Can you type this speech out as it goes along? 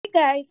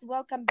guys,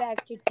 welcome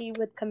back to Tea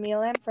with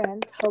Camila and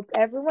Friends. Hope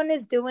everyone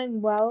is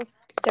doing well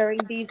during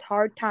these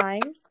hard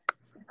times.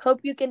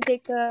 Hope you can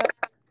take a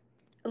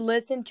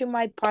listen to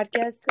my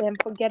podcast and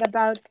forget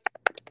about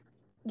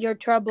your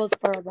troubles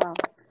for a while.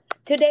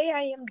 Today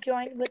I am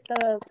joined with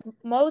the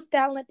most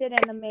talented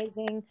and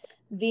amazing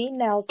V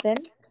Nelson.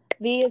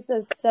 V is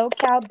a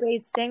SoCal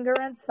based singer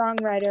and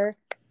songwriter.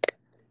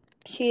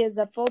 She is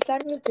a full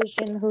time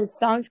musician whose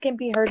songs can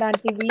be heard on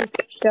TV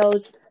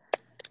shows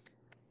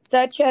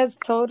such as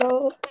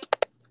Total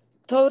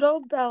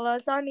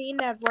Bellas on E!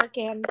 Network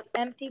and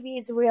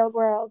MTV's Real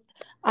World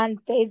on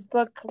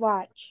Facebook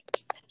Watch.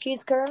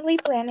 She's currently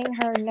planning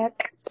her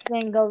next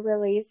single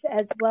release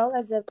as well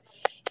as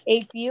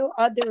a few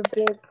other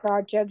big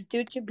projects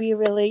due to be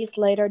released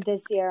later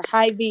this year.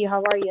 Hi V,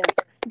 how are you?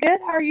 Good.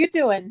 How are you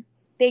doing?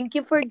 Thank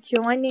you for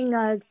joining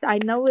us. I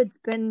know it's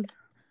been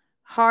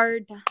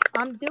hard.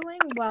 I'm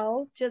doing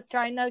well, just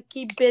trying to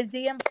keep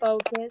busy and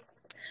focused.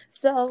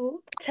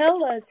 So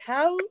tell us,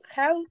 how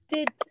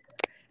did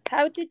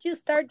you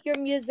start your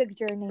music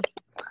journey?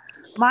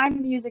 My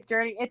music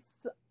journey,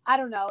 I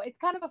don't know. It's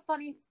kind of a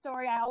funny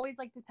story. I always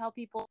like to tell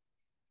people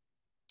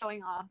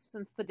showing off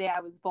since the day I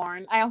was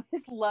born. I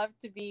always love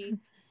to be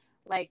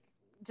like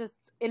just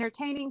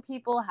entertaining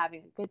people,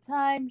 having a good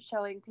time,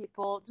 showing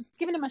people, just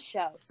giving them a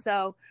show.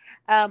 So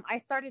I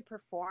started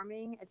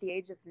performing at the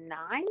age of 9.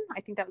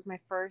 I think that was my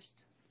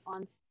first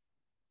on stage.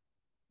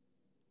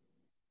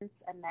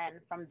 And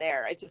then from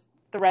there,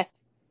 the rest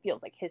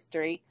feels like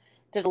history.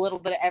 Did a little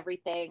bit of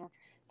everything.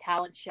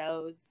 Talent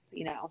shows,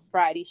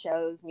 variety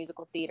shows,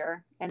 musical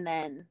theater. And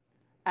then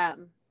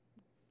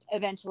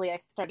eventually I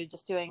started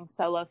just doing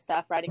solo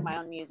stuff, writing my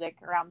own music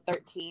around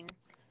 13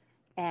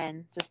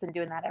 and just been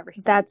doing that ever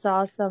since. That's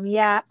awesome.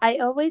 Yeah, I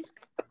always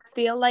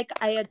feel like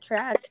I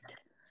attract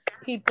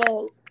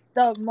people,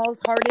 the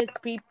most hardest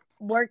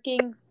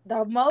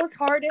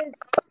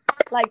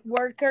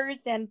workers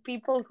and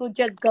people who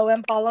just go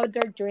and follow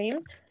their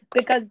dreams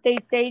because they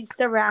say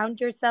surround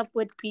yourself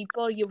with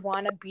people you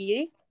want to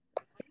be.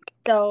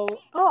 So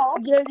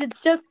yeah,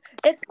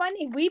 it's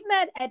funny. We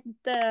met at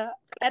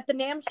the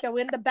NAM show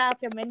in the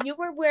bathroom, and you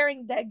were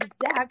wearing the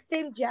exact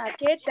same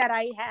jacket that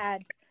I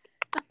had.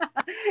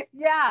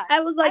 Yeah.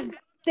 I was like,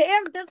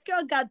 damn, this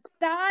girl got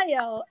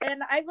style,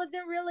 and I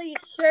wasn't really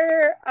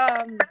sure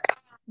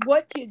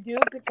what to do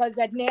because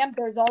at NAM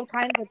there's all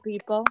kinds of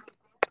people.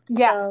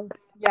 Yeah. So,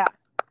 yeah.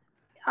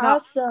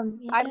 Awesome.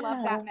 No, I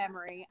love that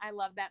memory. I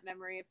love that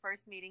memory of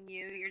first meeting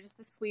you. You're just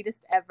the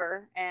sweetest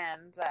ever,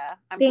 and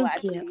I'm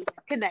glad to be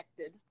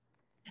connected.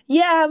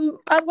 Yeah,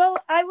 well,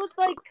 I was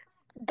like,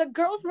 the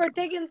girls were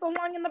taking so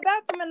long in the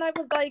bathroom, and I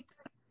was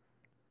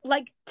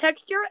like,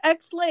 text your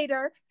ex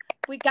later.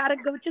 We gotta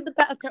go to the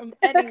bathroom.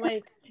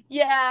 Anyway,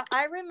 yeah,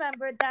 I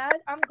remember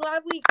that. I'm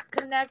glad we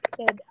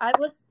connected.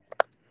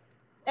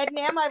 At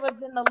NAM, I was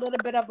in a little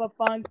bit of a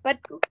funk. But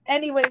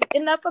anyway,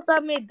 enough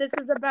about me. This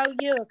is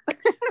about you.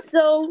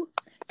 So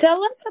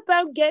tell us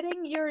about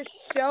getting your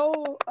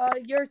song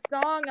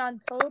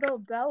on Total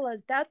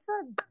Bellas. That's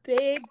a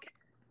big,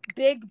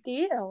 big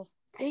deal.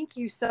 Thank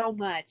you so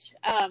much.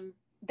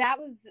 That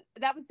was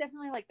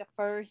definitely like the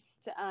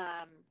first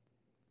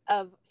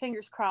of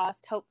fingers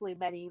crossed, hopefully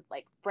many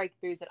like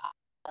breakthroughs that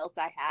else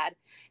I had.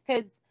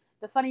 Because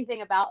the funny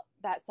thing about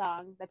that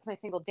song, that's my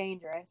single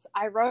Dangerous,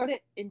 I wrote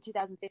it in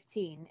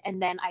 2015 and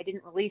then I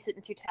didn't release it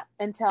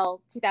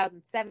until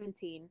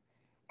 2017.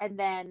 And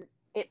then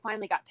it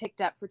finally got picked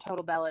up for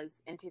Total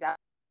Bellas in 2000.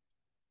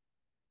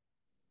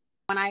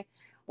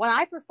 When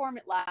I perform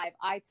it live,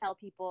 I tell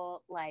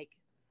people like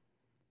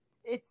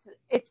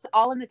it's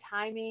all in the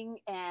timing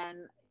and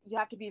you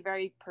have to be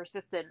very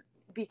persistent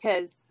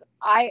because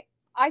I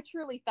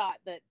truly thought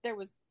that there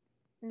was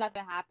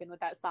nothing happened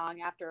with that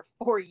song after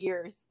 4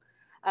 years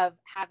of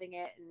having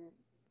it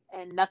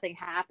and nothing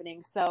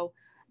happening. So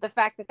the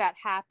fact that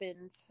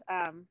happened,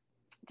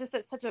 just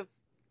at such a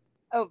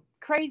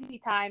crazy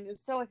time, it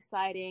was so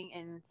exciting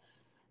and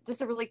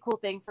just a really cool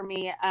thing for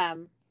me.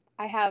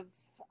 I have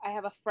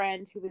a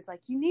friend who was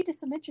like, you need to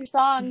submit your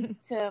songs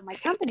to my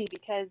company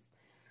because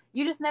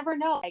you just never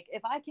know. Like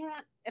if I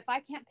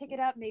can't pick it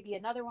up, maybe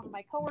another one of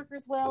my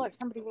coworkers will, or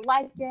somebody will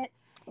like it,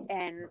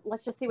 and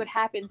let's just see what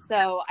happens.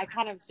 So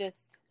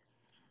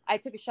I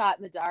took a shot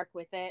in the dark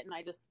with it, and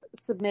I just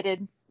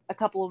submitted a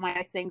couple of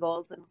my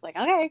singles, and was like,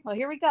 okay, well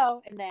here we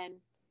go. And then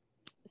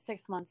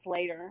 6 months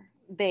later,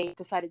 they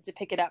decided to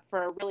pick it up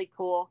for a really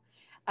cool.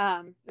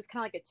 It was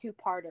kind of like a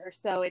 2-parter.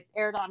 So it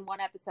aired on one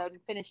episode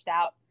and finished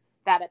out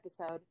that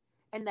episode,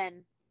 and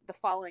then the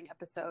following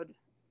episode,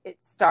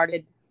 it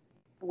started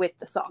with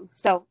the song.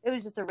 So it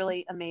was just a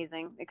really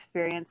amazing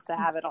experience to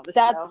have it on the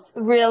show. That's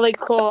really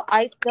cool.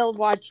 I still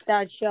watch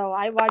that show.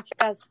 I watched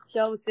that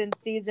show since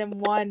season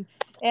 1,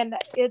 and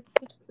it's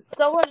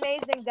so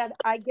amazing that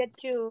I get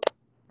to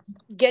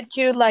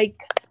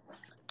like,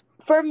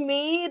 for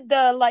me,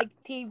 the like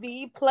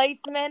TV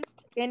placement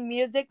in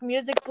music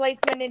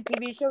placement in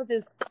TV shows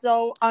is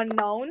so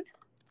unknown.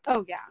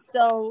 Oh yeah.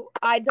 So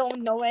I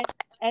don't know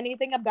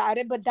anything about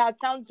it, but that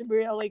sounds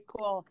really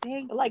cool.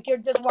 Like you're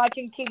just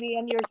watching TV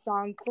and your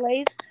song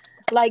plays.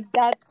 Like,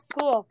 that's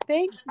cool.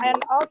 Thank you.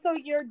 And also,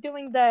 you're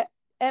doing the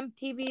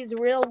MTV's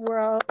Real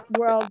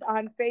World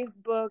on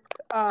Facebook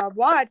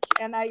watch,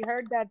 and I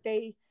heard that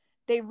they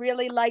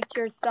really liked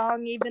your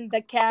song. Even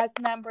the cast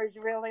members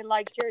really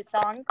liked your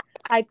song.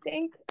 I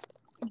think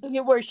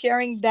you were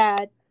sharing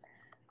that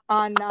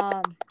on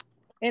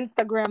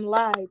Instagram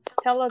Live.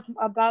 Tell us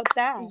about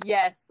that.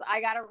 Yes,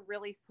 I got a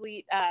really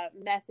sweet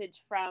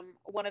message from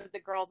one of the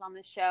girls on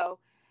the show.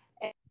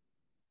 And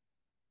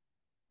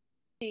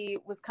she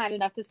was kind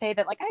enough to say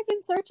that, like, I've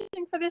been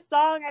searching for this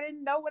song. I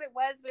didn't know what it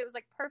was, but it was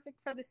like perfect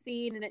for the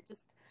scene. And it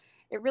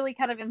really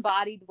kind of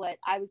embodied what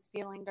I was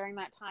feeling during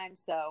that time.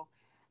 So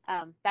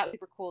that was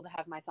super cool to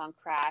have my song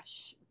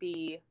Crash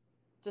be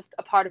just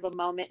a part of a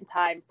moment in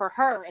time for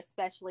her,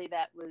 especially.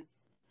 It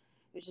was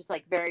just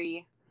like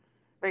very,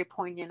 very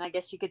poignant, I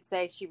guess you could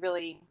say. She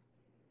really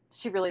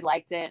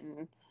liked it.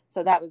 And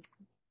so that was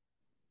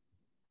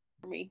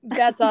for me.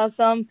 That's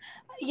awesome.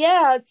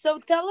 Yeah, so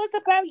tell us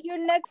about your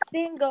next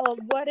single.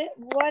 What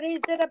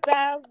is it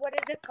about? What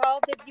is it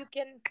called?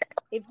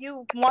 If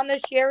you want to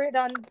share it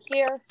on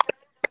here.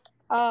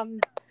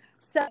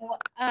 So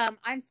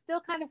I'm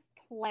still kind of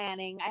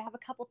planning. I have a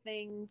couple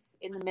things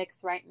in the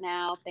mix right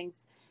now,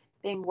 things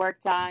being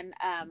worked on.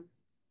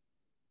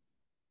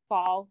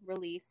 Fall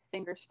release,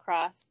 fingers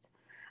crossed.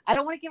 I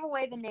don't want to give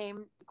away the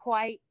name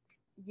quite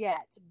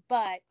yet,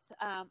 but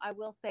I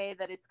will say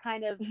that it's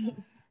kind of,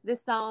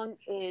 this song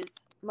is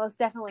most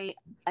definitely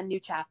a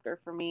new chapter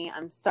for me.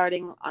 I'm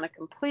starting on a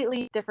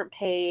completely different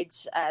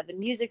page. The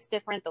music's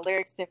different, the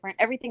lyrics different,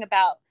 everything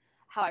about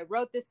how I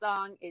wrote this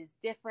song is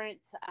different,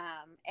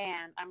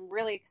 and I'm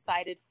really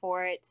excited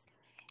for it.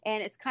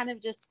 And it's kind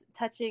of just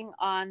touching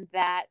on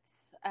that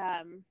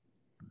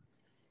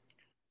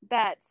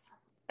that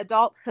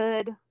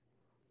adulthood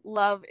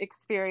love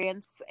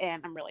experience,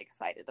 and I'm really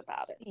excited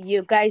about it.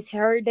 You guys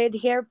heard it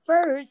here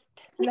first.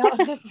 No,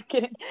 I'm just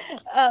kidding.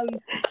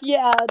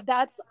 Yeah,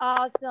 that's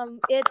awesome.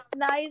 It's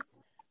nice.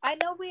 I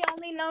know we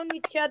only known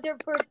each other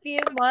for a few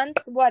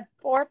months, what,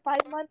 4 or 5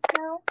 months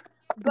now?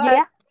 But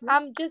Yeah.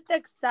 I'm just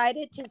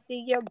excited to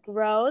see your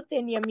growth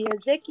in your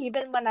music.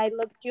 Even when I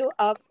looked you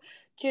up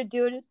to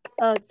do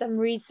some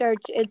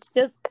research, it's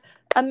just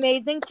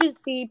amazing to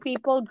see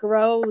people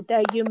grow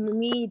that you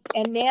meet.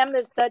 And NAM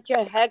is such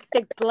a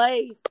hectic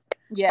place.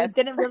 We Yes.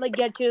 didn't really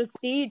get to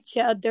see each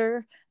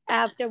other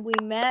after we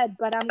met,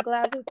 but I'm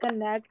glad we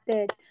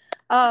connected.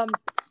 Um,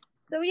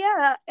 so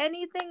yeah,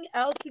 anything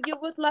else you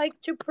would like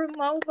to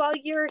promote while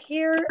you're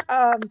here?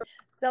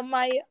 So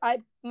my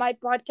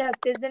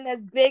podcast isn't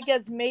as big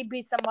as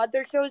maybe some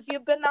other shows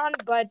you've been on,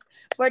 but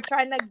we're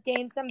trying to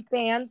gain some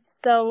fans.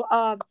 So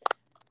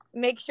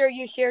make sure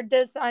you share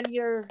this on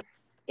your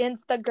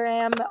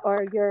Instagram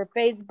or your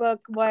Facebook,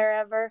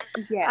 wherever.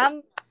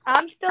 Yes.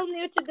 I'm still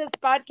new to this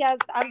podcast.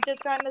 I'm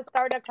just trying to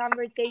start a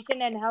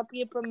conversation and help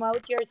you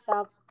promote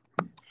yourself.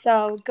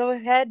 So go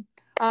ahead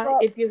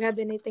if you have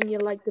anything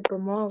you'd like to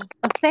promote.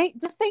 Thank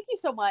you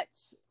so much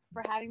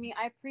for having me.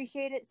 I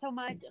appreciate it so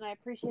much, and I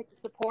appreciate the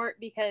support,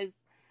 because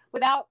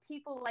without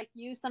people like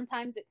you,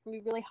 sometimes it can be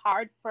really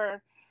hard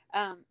for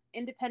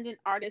independent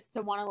artists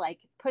to want to like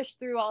push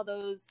through all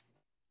those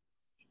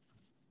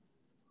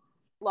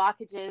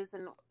blockages.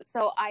 And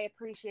so I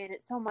appreciate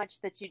it so much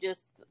that you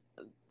just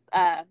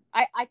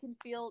I can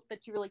feel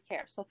that you really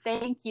care. So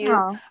thank you.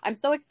 Aw. I'm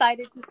so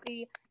excited to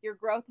see your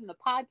growth in the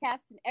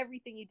podcast and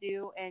everything you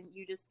do, and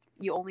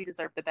you only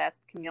deserve the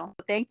best, Camille.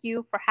 So thank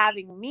you for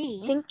having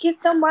me. Thank you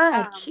so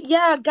much.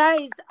 Yeah,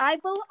 guys, I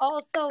will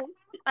also.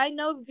 I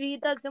know V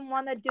doesn't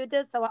want to do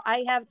this, so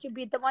I have to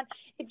be the one.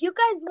 If you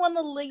guys want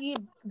to leave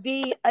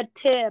V a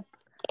tip,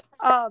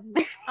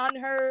 on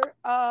her,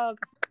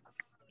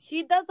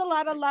 she does a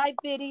lot of live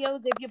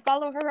videos. If you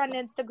follow her on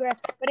Instagram,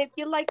 but if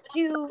you like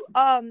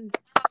to,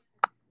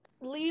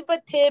 leave a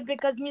tip,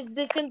 because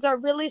musicians are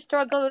really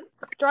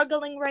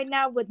struggling right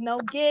now with no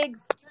gigs.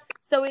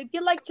 So if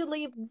you'd like to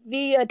leave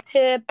V a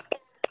tip,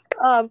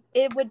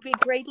 it would be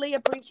greatly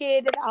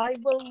appreciated. I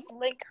will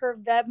link her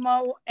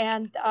Venmo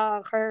and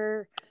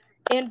her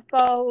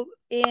info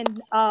in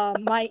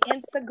my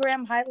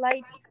Instagram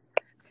highlights.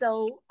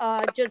 So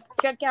just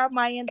check out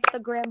my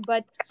Instagram,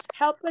 but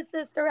help a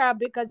sister out,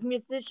 because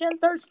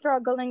musicians are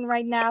struggling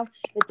right now.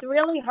 It's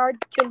really hard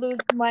to lose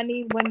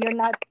money when you're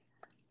not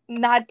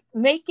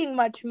making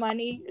much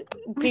money.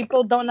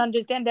 People don't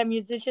understand that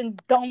musicians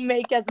don't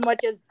make as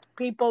much as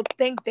people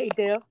think they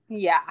do.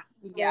 Yeah.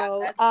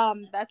 So,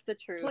 that's the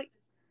truth.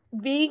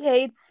 V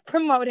hates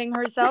promoting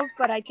herself,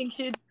 but I think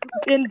she,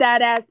 in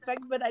that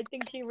aspect, but I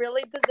think she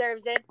really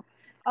deserves it.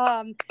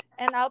 And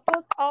I'll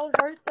post all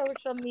her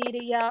social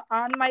media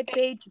on my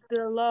page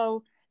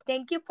below.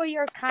 Thank you for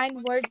your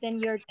kind words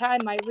and your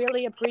time. I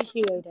really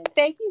appreciate it.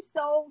 Thank you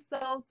so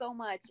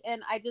much.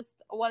 And I just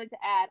wanted to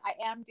add, I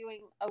am doing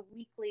a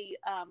weekly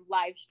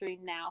live stream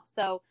now,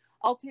 so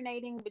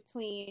alternating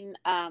between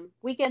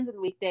weekends and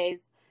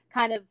weekdays.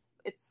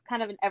 It's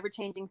kind of an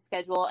ever-changing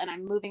schedule, and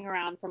I'm moving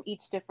around from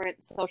each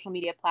different social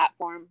media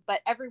platform,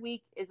 but every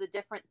week is a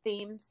different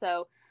theme.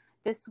 So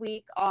this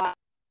week at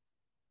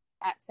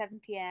 7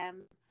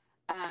 p.m.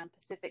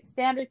 Pacific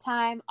Standard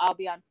Time. I'll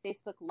be on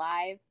Facebook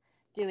Live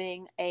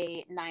doing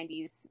a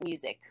 90s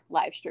music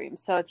live stream.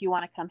 So if you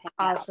want to come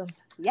hang out.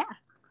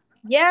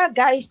 Yeah,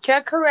 guys,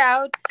 check her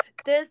out.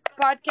 This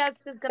podcast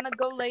is gonna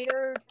go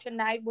later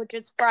tonight, which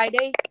is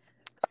Friday.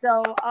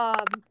 So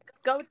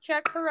go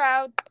check her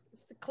out.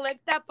 Click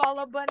that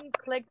follow button,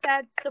 click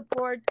that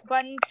support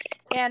button,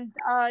 and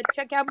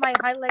check out my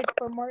highlights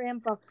for more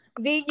info.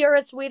 V, you're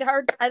a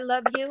sweetheart. I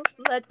love you.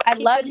 I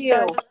love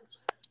you.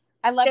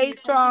 I love you. Stay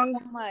strong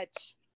so much.